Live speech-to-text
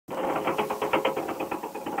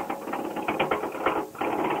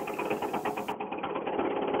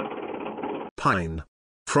pine.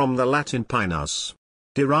 From the Latin pinus.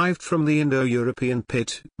 Derived from the Indo-European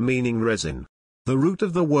pit, meaning resin. The root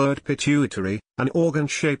of the word pituitary, an organ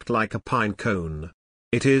shaped like a pine cone.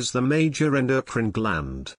 It is the major endocrine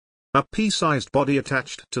gland. A pea-sized body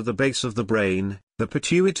attached to the base of the brain, the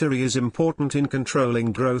pituitary is important in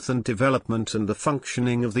controlling growth and development and the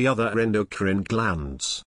functioning of the other endocrine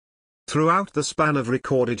glands. Throughout the span of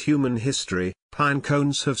recorded human history, pine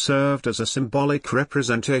cones have served as a symbolic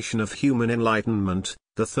representation of human enlightenment,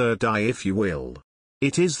 the third eye if you will.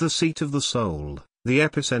 It is the seat of the soul, the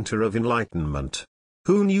epicenter of enlightenment.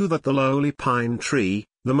 Who knew that the lowly pine tree,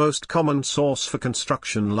 the most common source for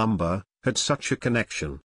construction lumber, had such a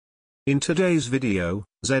connection? In today's video,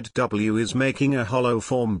 ZW is making a hollow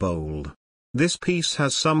form bowl. This piece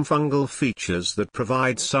has some fungal features that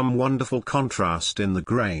provide some wonderful contrast in the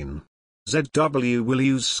grain. ZW will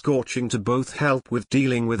use scorching to both help with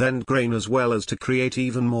dealing with end grain as well as to create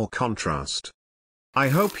even more contrast. I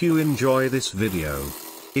hope you enjoy this video.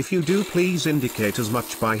 If you do, please indicate as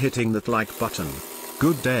much by hitting that like button.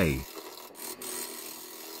 Good day.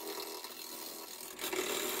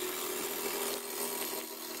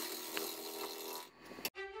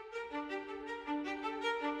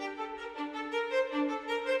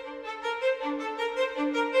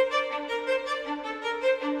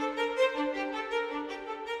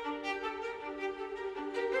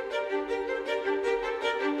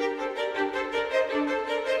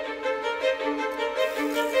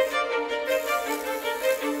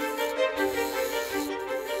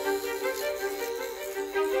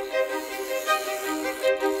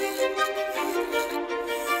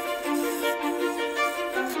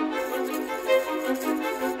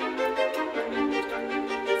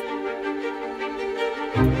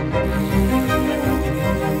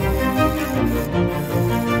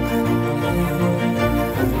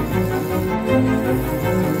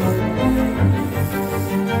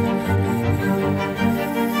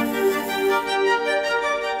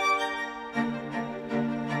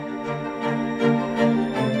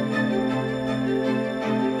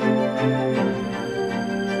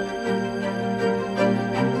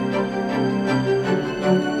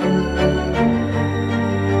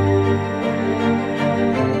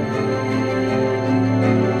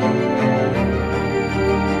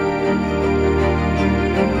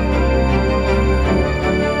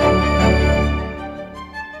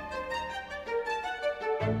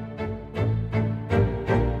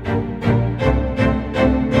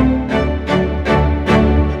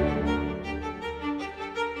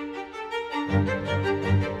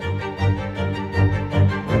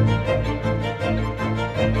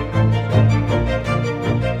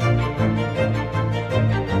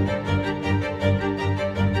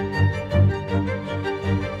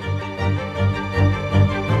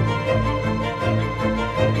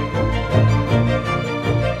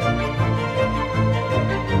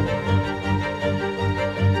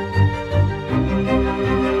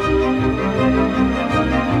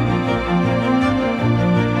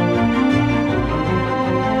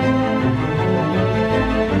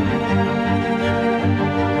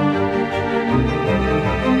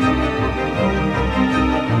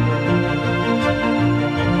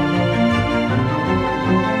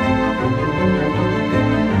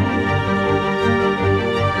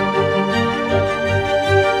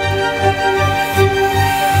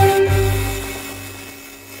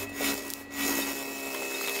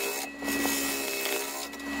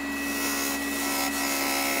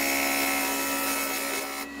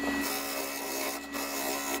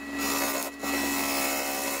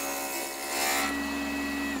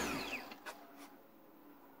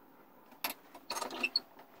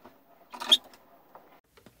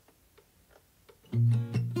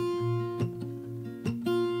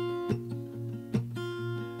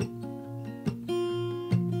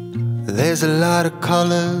 There's a lot of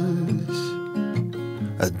colors,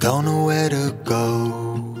 I don't know where to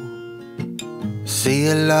go. See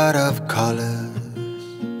a lot of colors,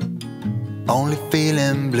 only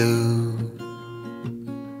feeling blue.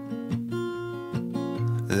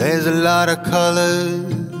 There's a lot of colors,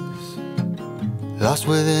 lost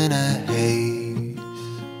within a haze.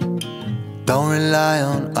 Don't rely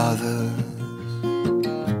on others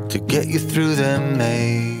to get you through the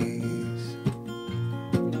maze.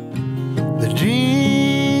 The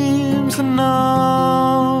dreams are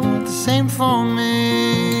not the same for me.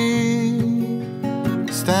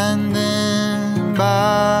 Standing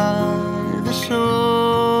by the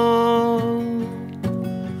shore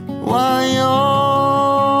while you're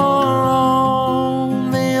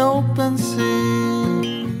on the open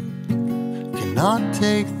sea, cannot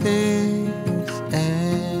take this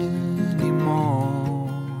anymore.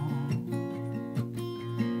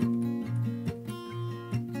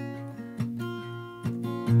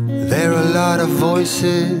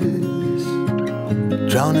 voices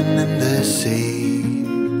drowning in the sea.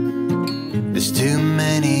 There's too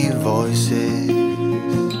many voices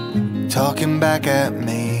talking back at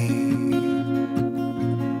me.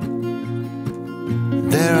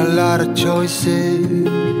 There are a lot of choices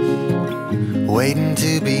waiting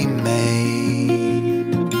to be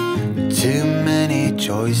made. Too many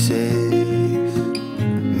choices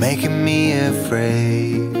making me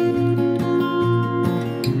afraid.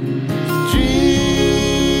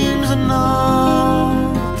 Dreams are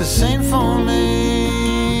not the same for me.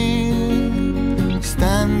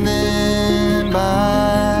 Standing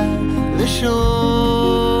by the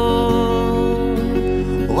shore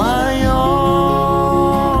while you're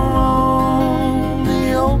on the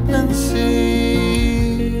open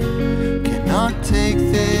sea, cannot take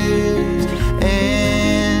this anymore.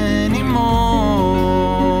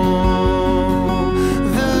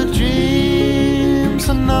 The dreams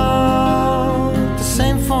are not the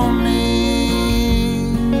same for me.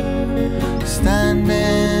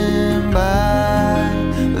 Standing by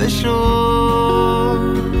the shore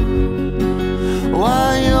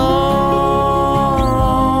while you're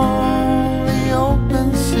on the open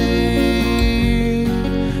sea,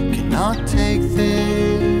 cannot take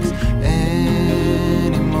this anymore.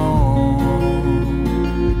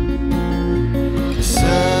 A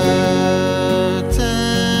certain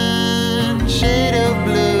shade of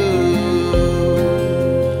blue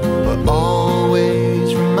will always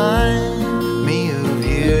remind me of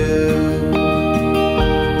you.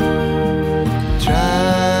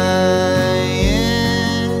 Trying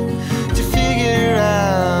to figure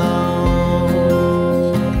out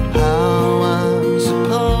how I'm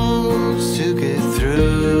supposed to get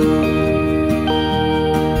through.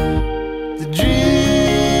 The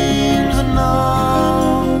dreams are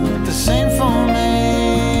not the same for me.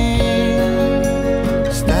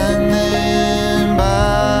 Standing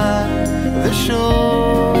by the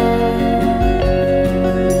shore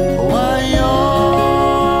while you're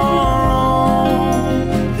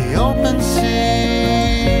on the open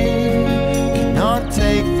sea, cannot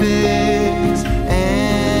take this anymore.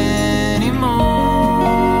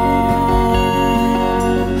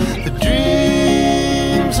 The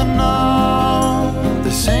dreams are not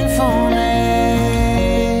the same for me.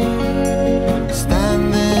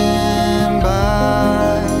 Standing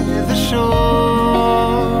by the shore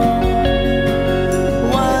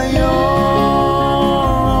while you're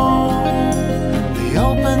on the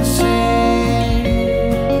open sea,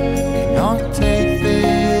 cannot take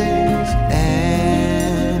this anymore.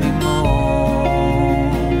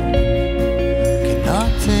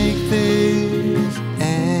 Cannot take this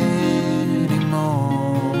anymore.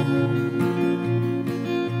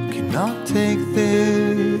 Cannot take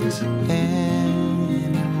this anymore.